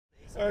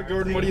All right,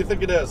 Gordon, what do you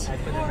think it is?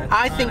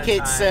 I think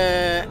it's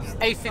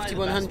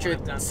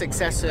A6100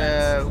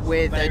 successor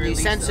with a new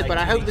sensor, but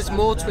I hope there's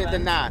more to it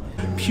than that.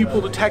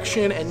 Pupil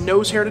detection and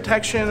nose hair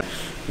detection.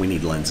 We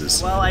need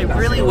lenses. Well, I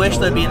really wish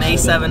there'd be an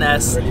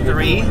A7S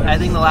III. I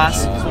think the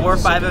last 4 or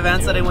 5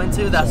 events that I went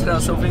to, that's what I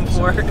was hoping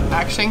for.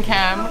 Action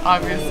cam,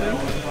 obviously.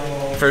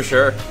 For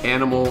sure.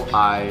 Animal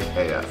Eye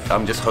AF.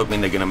 I'm just hoping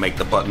they're going to make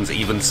the buttons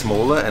even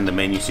smaller and the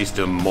menu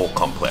system more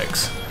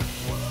complex.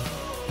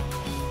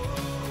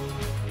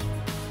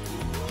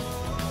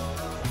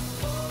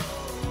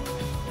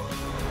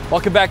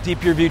 Welcome back,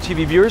 DPReview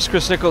TV viewers.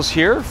 Chris Nichols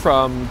here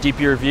from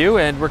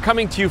DPReview, and we're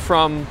coming to you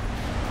from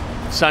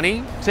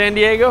sunny San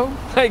Diego,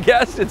 I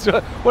guess. It's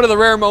one of the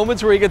rare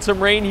moments where you get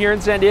some rain here in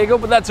San Diego,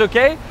 but that's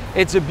okay.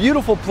 It's a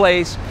beautiful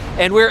place,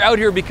 and we're out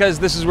here because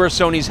this is where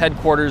Sony's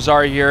headquarters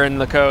are here in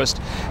the coast.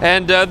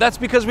 And that's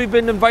because we've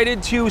been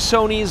invited to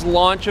Sony's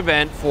launch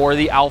event for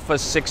the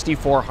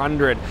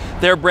a6400,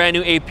 their brand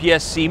new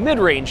APS-C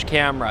mid-range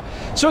camera.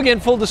 So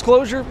again, full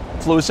disclosure,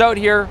 flew us out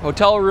here,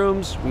 hotel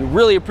rooms, we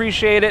really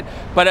appreciate it.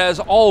 But as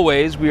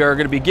always, we are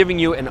going to be giving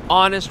you an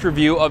honest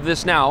review of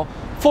this now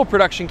full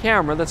production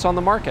camera that's on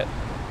the market.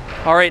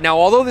 All right, now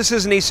although this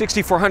is an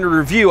a6400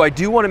 review, I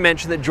do want to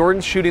mention that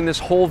Jordan's shooting this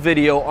whole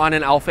video on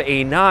an Alpha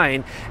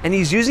A9, and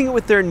he's using it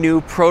with their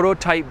new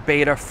prototype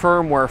beta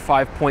firmware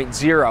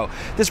 5.0.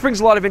 This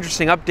brings a lot of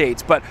interesting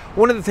updates, but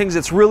one of the things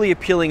that's really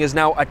appealing is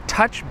now a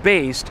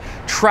touch-based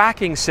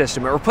tracking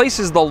system. It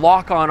replaces the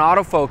lock-on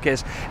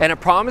autofocus, and it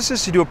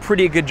promises to do a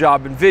pretty good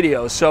job in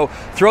video. So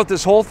throughout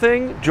this whole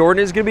thing,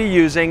 Jordan is going to be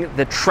using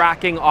the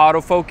tracking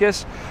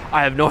autofocus.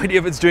 I have no idea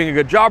if it's doing a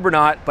good job or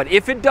not, but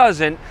if it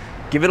doesn't,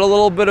 give it a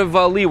little bit of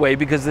leeway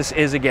because this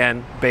is,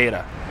 again,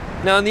 beta.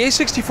 Now in the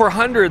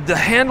a6400, the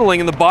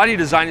handling and the body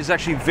design is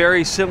actually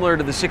very similar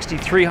to the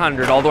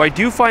 6300, although I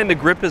do find the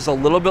grip is a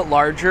little bit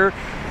larger,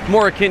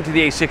 more akin to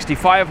the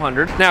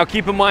a6500. Now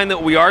keep in mind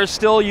that we are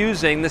still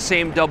using the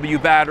same W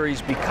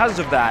batteries because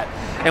of that.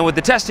 And with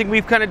the testing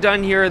we've kind of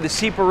done here, the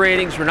CEPA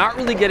ratings, we're not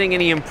really getting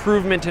any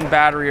improvement in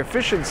battery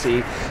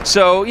efficiency.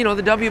 So, you know,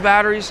 the W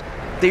batteries,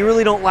 they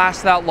really don't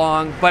last that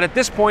long, but at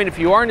this point, if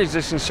you are an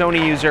existing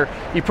Sony user,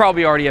 you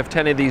probably already have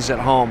 10 of these at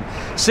home.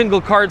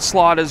 Single card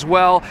slot as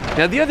well.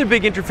 Now, the other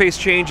big interface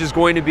change is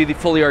going to be the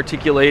fully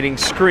articulating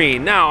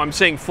screen. Now, I'm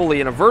saying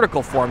fully in a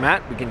vertical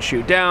format. We can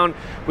shoot down,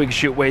 we can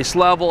shoot waist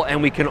level,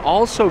 and we can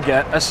also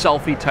get a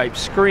selfie type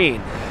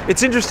screen.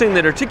 It's interesting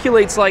that it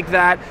articulates like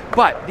that,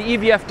 but the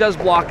EVF does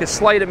block a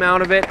slight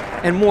amount of it,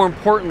 and more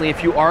importantly,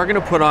 if you are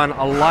gonna put on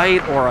a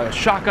light or a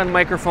shotgun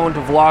microphone to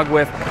vlog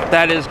with,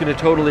 that is gonna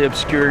totally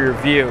obscure your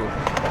view.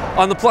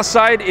 On the plus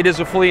side, it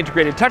is a fully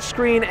integrated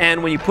touchscreen,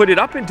 and when you put it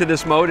up into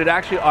this mode, it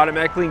actually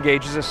automatically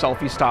engages a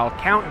selfie style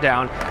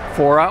countdown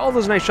for all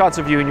those nice shots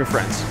of you and your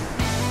friends.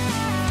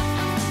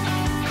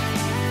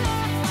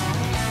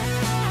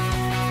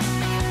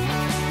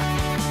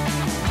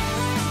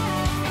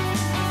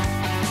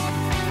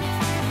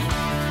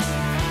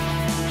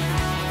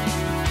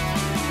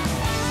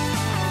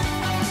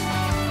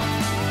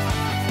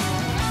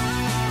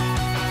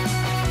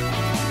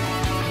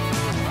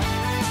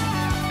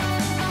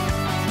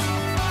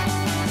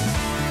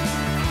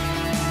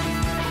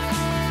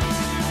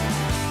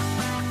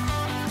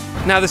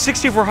 Now the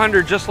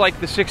 6400, just like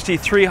the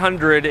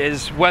 6300,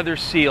 is weather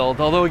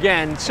sealed. Although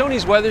again,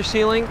 Sony's weather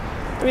sealing,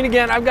 I mean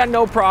again, I've got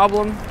no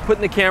problem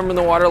putting the camera in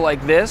the water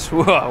like this,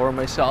 or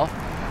myself.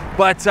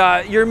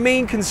 But your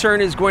main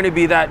concern is going to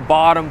be that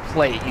bottom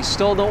plate. You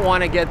still don't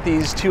want to get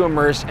these too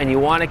immersed, and you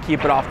want to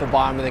keep it off the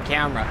bottom of the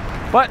camera.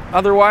 But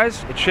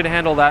otherwise, it should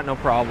handle that no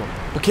problem.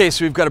 Okay,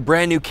 so we've got a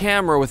brand new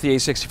camera with the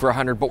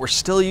a6400, but we're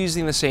still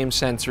using the same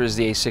sensor as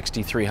the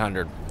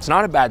a6300. It's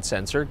not a bad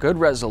sensor, good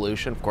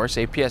resolution, of course,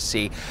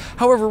 APS-C.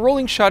 However,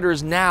 rolling shutter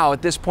is now,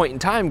 at this point in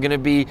time, going to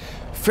be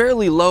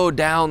fairly low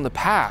down the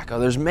pack.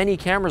 There's many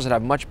cameras that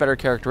have much better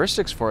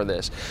characteristics for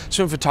this.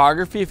 So in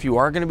photography, if you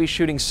are going to be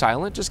shooting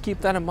silent, just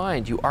keep that in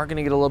mind. You are going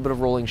to get a little bit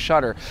of rolling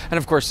shutter. And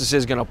of course, this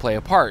is going to play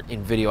a part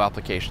in video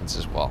applications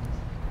as well.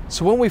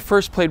 So when we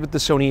first played with the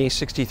Sony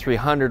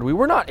a6300, we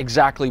were not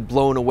exactly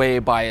blown away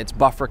by its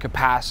buffer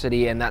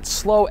capacity and that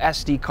slow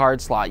SD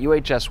card slot,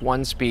 UHS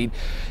 1 speed.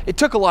 It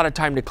took a lot of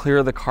time to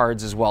clear the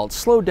cards as well. It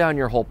slowed down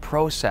your whole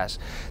process.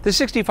 The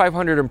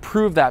 6500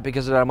 improved that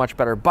because it had a much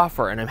better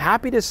buffer, and I'm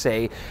happy to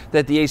say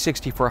that the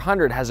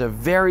a6400 has a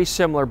very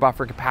similar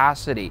buffer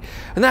capacity.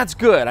 And that's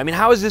good. I mean,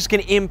 how is this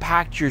going to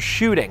impact your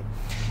shooting?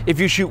 If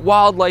you shoot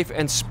wildlife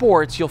and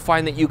sports, you'll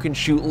find that you can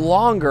shoot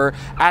longer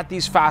at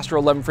these faster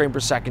 11 frame per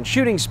second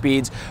shooting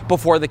speeds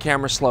before the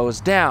camera slows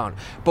down.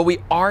 But we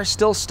are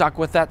still stuck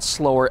with that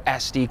slower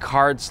SD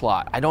card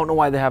slot. I don't know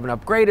why they haven't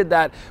upgraded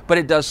that, but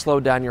it does slow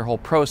down your whole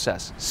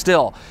process.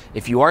 Still,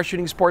 if you are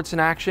shooting sports in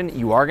action,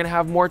 you are going to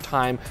have more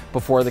time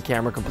before the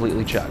camera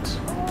completely chugs.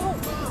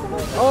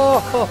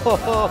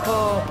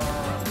 Oh.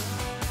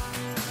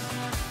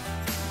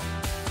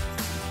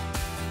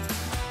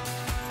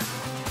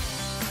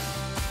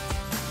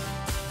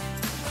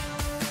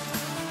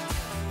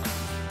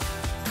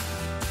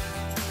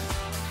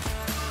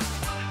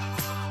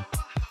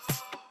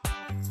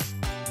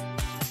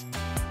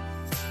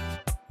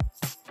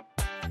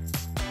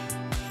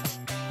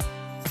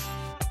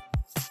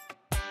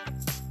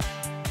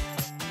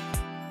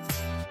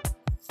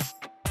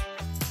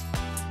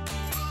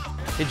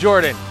 Hey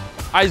Jordan,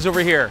 eyes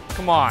over here.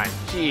 Come on,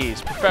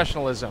 geez,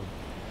 professionalism.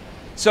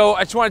 So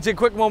I just want to take a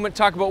quick moment to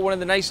talk about one of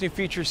the nice new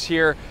features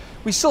here.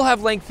 We still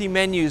have lengthy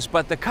menus,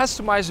 but the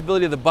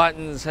customizability of the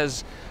buttons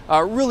has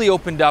really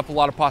opened up a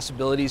lot of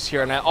possibilities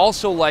here. And I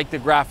also like the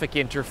graphic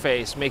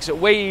interface. Makes it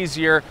way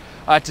easier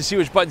to see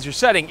which buttons you're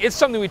setting. It's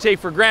something we take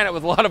for granted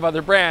with a lot of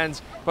other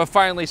brands, but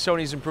finally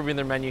Sony's improving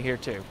their menu here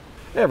too.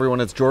 Hey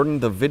everyone, it's Jordan,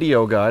 the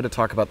video guy, to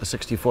talk about the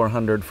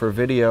 6400 for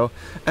video.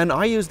 And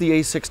I use the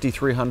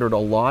a6300 a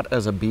lot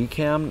as a B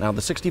cam. Now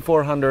the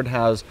 6400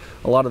 has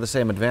a lot of the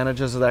same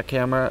advantages of that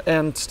camera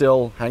and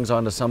still hangs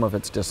on to some of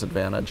its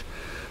disadvantage.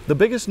 The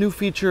biggest new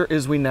feature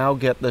is we now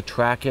get the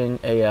tracking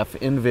AF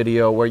in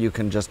video, where you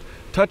can just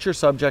touch your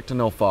subject and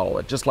it'll follow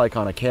it, just like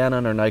on a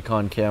Canon or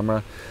Nikon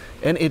camera.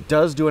 And it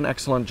does do an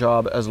excellent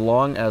job as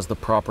long as the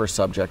proper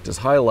subject is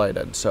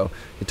highlighted. So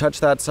you touch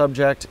that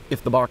subject,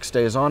 if the box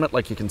stays on it,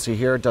 like you can see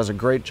here, it does a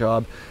great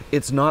job.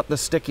 It's not the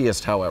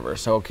stickiest, however,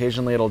 so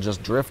occasionally it'll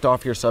just drift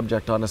off your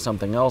subject onto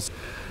something else.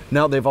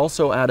 Now they've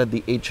also added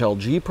the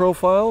HLG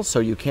profile, so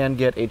you can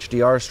get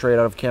HDR straight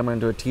out of camera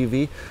into a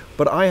TV,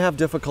 but I have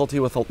difficulty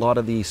with a lot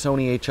of the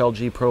Sony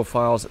HLG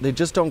profiles. They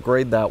just don't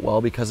grade that well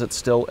because it's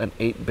still an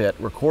 8-bit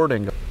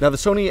recording. Now the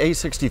Sony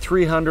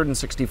a6300 and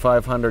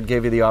 6500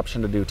 gave you the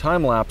option to do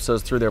time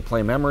lapses through their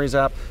Play Memories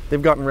app.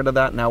 They've gotten rid of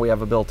that. Now we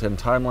have a built-in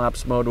time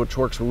lapse mode, which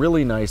works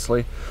really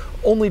nicely.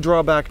 Only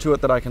drawback to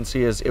it that I can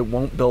see is it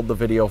won't build the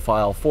video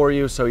file for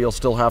you, so you'll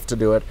still have to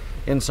do it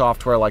in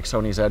software like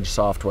Sony's Edge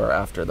software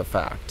after the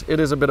fact. It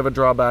is a bit of a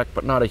drawback,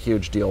 but not a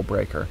huge deal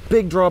breaker.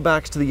 Big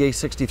drawbacks to the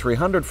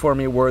a6300 for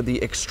me were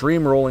the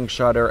extreme rolling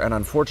shutter, and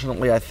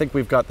unfortunately I think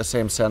we've got the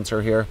same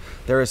sensor here.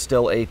 There is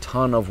still a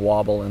ton of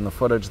wobble in the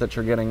footage that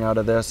you're getting out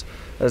of this.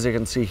 As you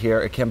can see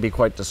here, it can be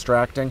quite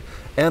distracting,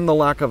 and the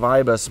lack of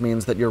IBIS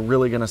means that you're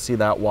really going to see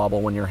that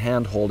wobble when you're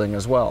hand holding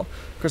as well.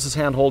 Chris is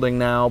hand holding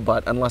now,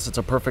 but unless it's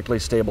a perfectly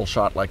stable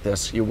shot like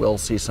this, you will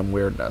see some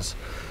weirdness.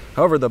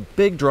 However, the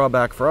big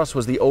drawback for us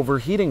was the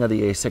overheating of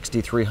the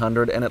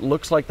a6300, and it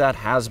looks like that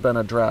has been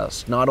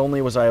addressed. Not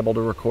only was I able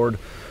to record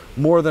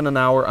more than an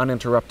hour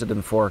uninterrupted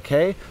in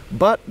 4K,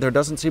 but there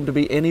doesn't seem to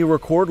be any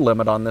record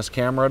limit on this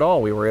camera at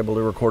all. We were able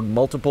to record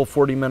multiple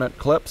 40-minute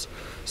clips.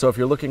 So if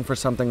you're looking for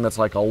something that's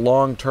like a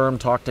long-term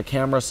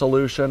talk-to-camera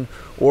solution,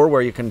 or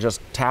where you can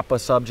just tap a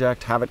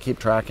subject, have it keep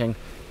tracking,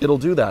 it'll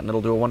do that, and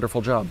it'll do a wonderful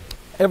job.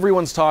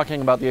 Everyone's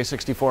talking about the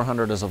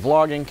a6400 as a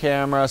vlogging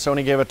camera.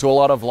 Sony gave it to a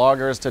lot of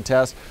vloggers to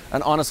test,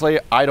 and honestly,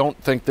 I don't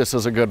think this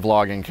is a good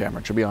vlogging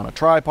camera. It should be on a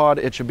tripod,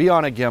 it should be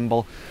on a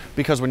gimbal,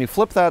 because when you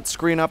flip that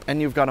screen up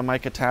and you've got a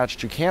mic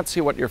attached, you can't see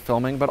what you're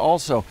filming, but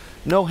also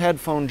no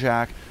headphone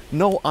jack,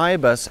 no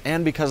IBIS,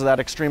 and because of that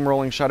extreme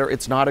rolling shutter,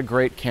 it's not a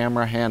great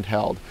camera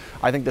handheld.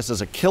 I think this is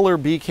a killer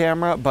B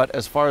camera, but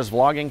as far as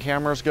vlogging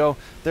cameras go,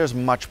 there's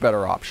much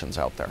better options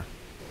out there.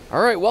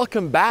 All right,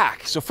 welcome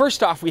back. So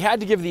first off, we had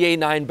to give the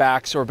A9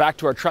 back, so we're back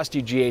to our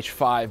trusty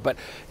GH5, but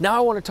now I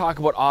want to talk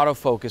about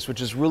autofocus,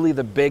 which is really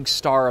the big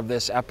star of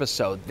this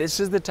episode. This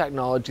is the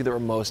technology that we're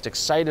most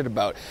excited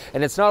about,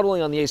 and it's not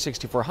only on the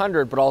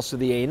a6400, but also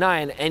the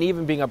A9, and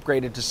even being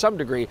upgraded to some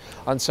degree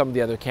on some of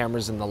the other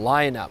cameras in the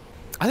lineup.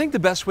 I think the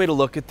best way to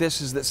look at this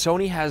is that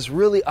Sony has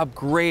really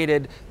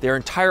upgraded their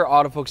entire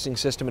autofocusing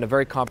system in a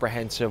very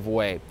comprehensive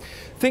way.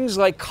 Things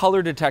like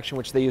color detection,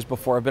 which they used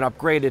before, have been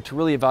upgraded to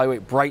really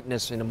evaluate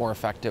brightness in a more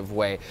effective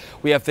way.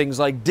 We have things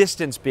like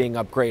distance being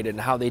upgraded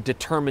and how they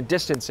determine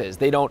distances.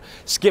 They don't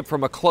skip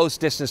from a close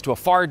distance to a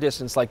far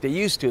distance like they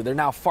used to. They're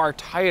now far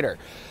tighter.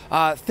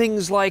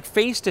 Things like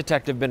face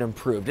detect have been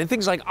improved, and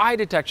things like eye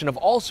detection have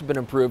also been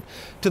improved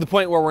to the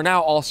point where we're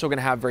now also going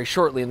to have very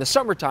shortly in the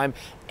summertime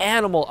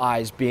animal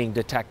eyes being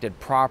detected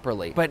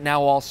properly, but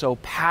now also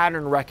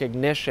pattern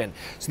recognition.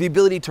 So the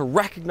ability to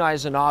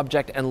recognize an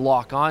object and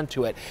lock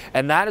onto it.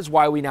 And that is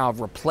why we now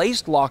have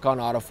replaced lock-on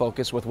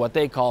autofocus with what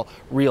they call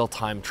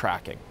real-time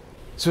tracking.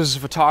 So as a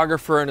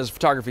photographer and as a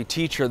photography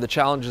teacher, the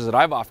challenges that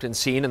I've often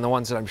seen, and the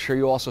ones that I'm sure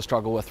you also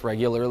struggle with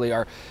regularly,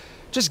 are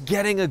just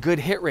getting a good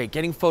hit rate,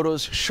 getting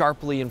photos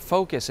sharply in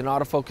focus, and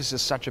autofocus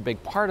is such a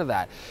big part of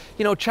that.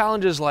 You know,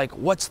 challenges like,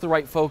 what's the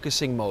right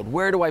focusing mode?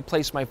 Where do I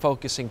place my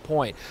focusing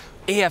point?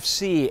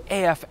 AFC,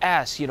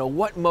 AFS, you know,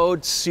 what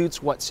mode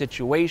suits what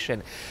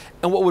situation?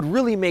 And what would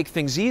really make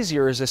things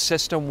easier is a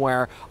system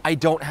where I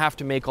don't have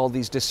to make all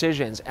these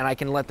decisions and I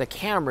can let the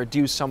camera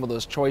do some of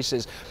those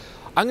choices.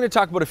 I'm going to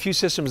talk about a few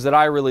systems that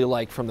I really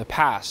like from the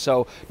past.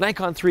 So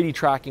Nikon 3D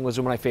tracking was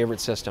one of my favorite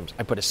systems.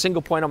 I put a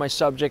single point on my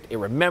subject, it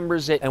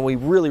remembers it, and we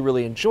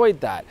really enjoyed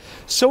that.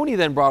 Sony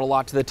then brought a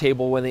lot to the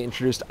table when they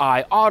introduced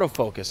eye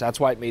autofocus. That's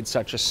why it made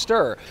such a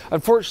stir.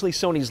 Unfortunately,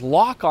 Sony's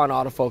lock-on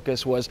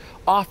autofocus was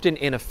often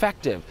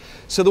ineffective.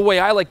 So the way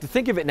I like to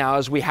think of it now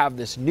is we have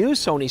this new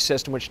Sony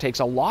system which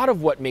takes a lot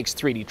of what makes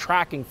 3D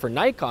tracking for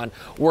Nikon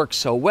work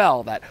so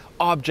well, that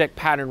object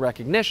pattern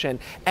recognition,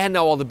 and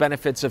now all the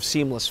benefits of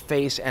seamless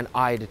face and eye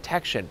eye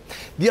detection.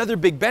 The other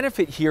big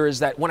benefit here is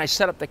that when I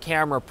set up the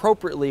camera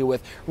appropriately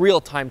with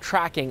real-time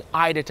tracking,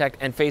 eye detect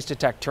and face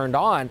detect turned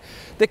on,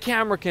 the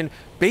camera can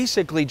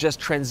basically just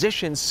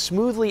transition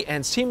smoothly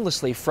and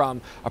seamlessly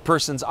from a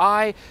person's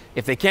eye.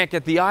 If they can't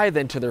get the eye,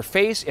 then to their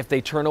face. If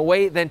they turn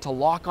away, then to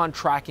lock on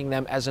tracking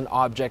them as an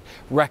object,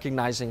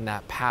 recognizing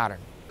that pattern.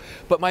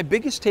 But my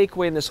biggest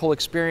takeaway in this whole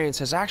experience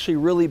has actually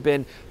really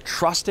been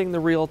trusting the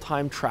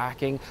real-time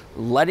tracking,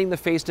 letting the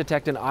face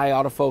detect and eye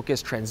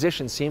autofocus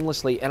transition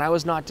seamlessly, and I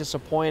was not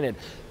disappointed.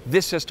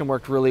 This system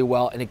worked really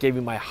well, and it gave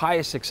me my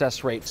highest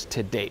success rates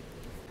to date.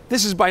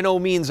 This is by no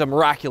means a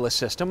miraculous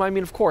system. I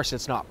mean, of course,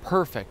 it's not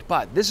perfect,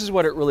 but this is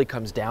what it really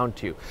comes down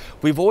to.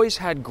 We've always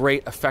had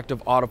great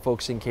effective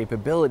autofocusing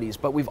capabilities,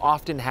 but we've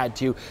often had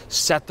to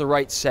set the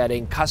right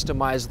setting,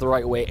 customize the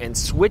right way, and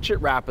switch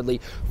it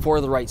rapidly for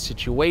the right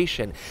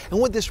situation. And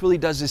what this really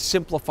does is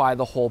simplify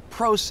the whole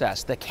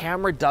process. The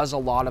camera does a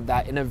lot of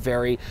that in a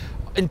very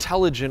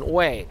intelligent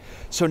way.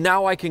 So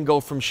now I can go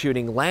from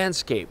shooting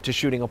landscape to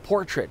shooting a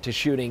portrait to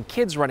shooting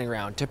kids running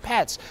around to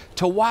pets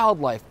to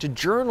wildlife to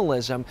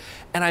journalism,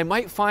 and I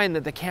might find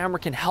that the camera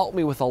can help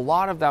me with a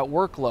lot of that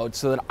workload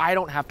so that I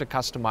don't have to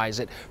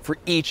customize it for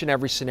each and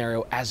every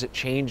scenario as it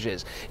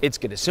changes. It's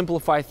going to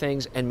simplify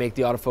things and make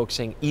the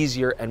autofocusing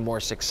easier and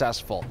more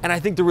successful. And I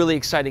think the really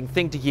exciting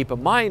thing to keep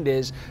in mind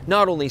is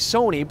not only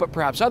Sony, but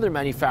perhaps other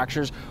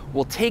manufacturers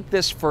will take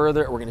this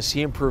further. We're going to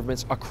see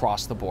improvements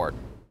across the board.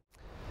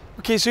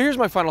 Okay, so here's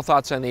my final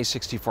thoughts on the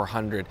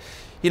a6400.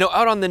 You know,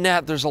 out on the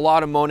net, there's a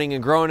lot of moaning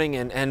and groaning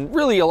and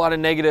really a lot of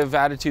negative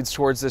attitudes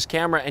towards this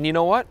camera. And you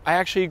know what? I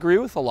actually agree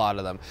with a lot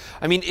of them.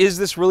 I mean, is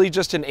this really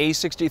just an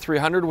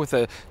a6300 with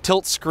a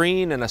tilt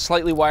screen and a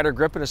slightly wider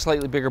grip and a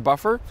slightly bigger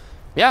buffer?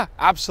 Yeah,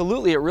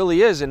 absolutely, it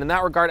really is. And in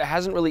that regard, it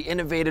hasn't really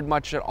innovated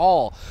much at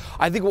all.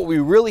 I think what we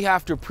really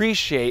have to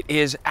appreciate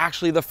is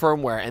actually the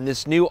firmware and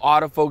this new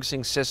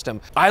autofocusing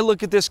system. I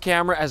look at this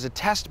camera as a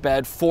test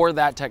bed for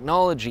that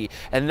technology,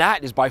 and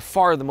that is by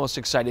far the most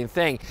exciting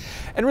thing.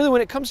 And really,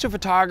 when it comes to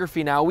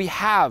photography now, we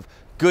have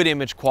good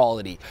image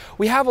quality.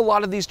 We have a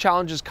lot of these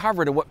challenges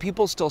covered, and what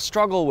people still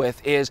struggle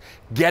with is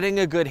getting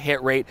a good hit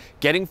rate,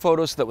 getting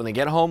photos so that when they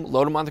get home,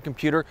 load them on the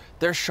computer,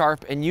 they're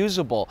sharp and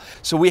usable.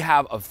 So we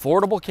have an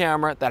affordable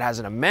camera that has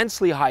an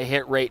immensely high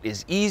hit rate,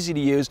 is easy to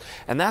use,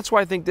 and that's why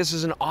I think this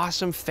is an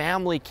awesome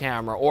family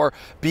camera or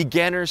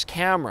beginner's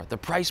camera. The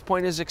price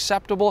point is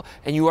acceptable,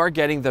 and you are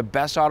getting the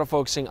best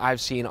autofocusing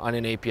I've seen on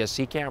an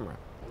APS-C camera.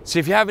 So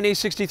if you have an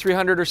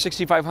a6300 or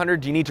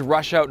 6500, do you need to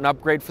rush out and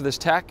upgrade for this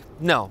tech?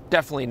 No,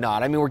 definitely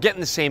not. I mean, we're getting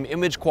the same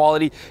image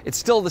quality. It's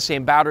still the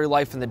same battery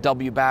life in the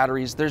W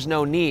batteries. There's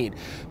no need.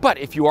 But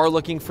if you are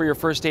looking for your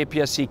first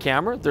APS-C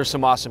camera, there's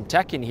some awesome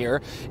tech in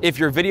here. If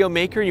you're a video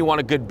maker and you want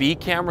a good B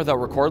camera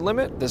without record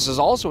limit, this is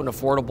also an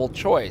affordable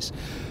choice.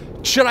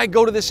 Should I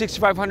go to the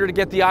 6500 to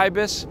get the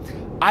IBIS?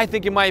 I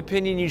think, in my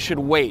opinion, you should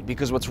wait,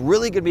 because what's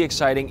really going to be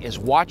exciting is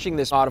watching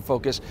this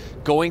autofocus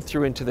going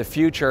through into the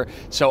future.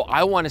 So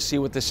I want to see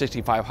what the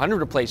 6500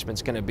 replacement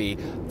is going to be.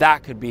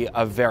 That could be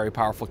a very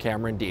powerful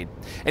camera indeed.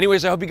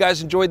 Anyways, I hope you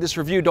guys enjoyed this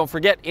review. Don't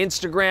forget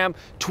Instagram,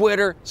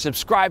 Twitter,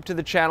 subscribe to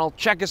the channel,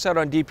 check us out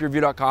on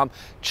DPReview.com,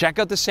 check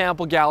out the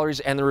sample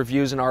galleries and the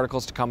reviews and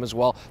articles to come as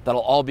well.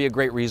 That'll all be a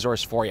great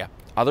resource for you.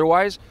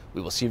 Otherwise,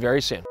 we will see you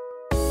very soon.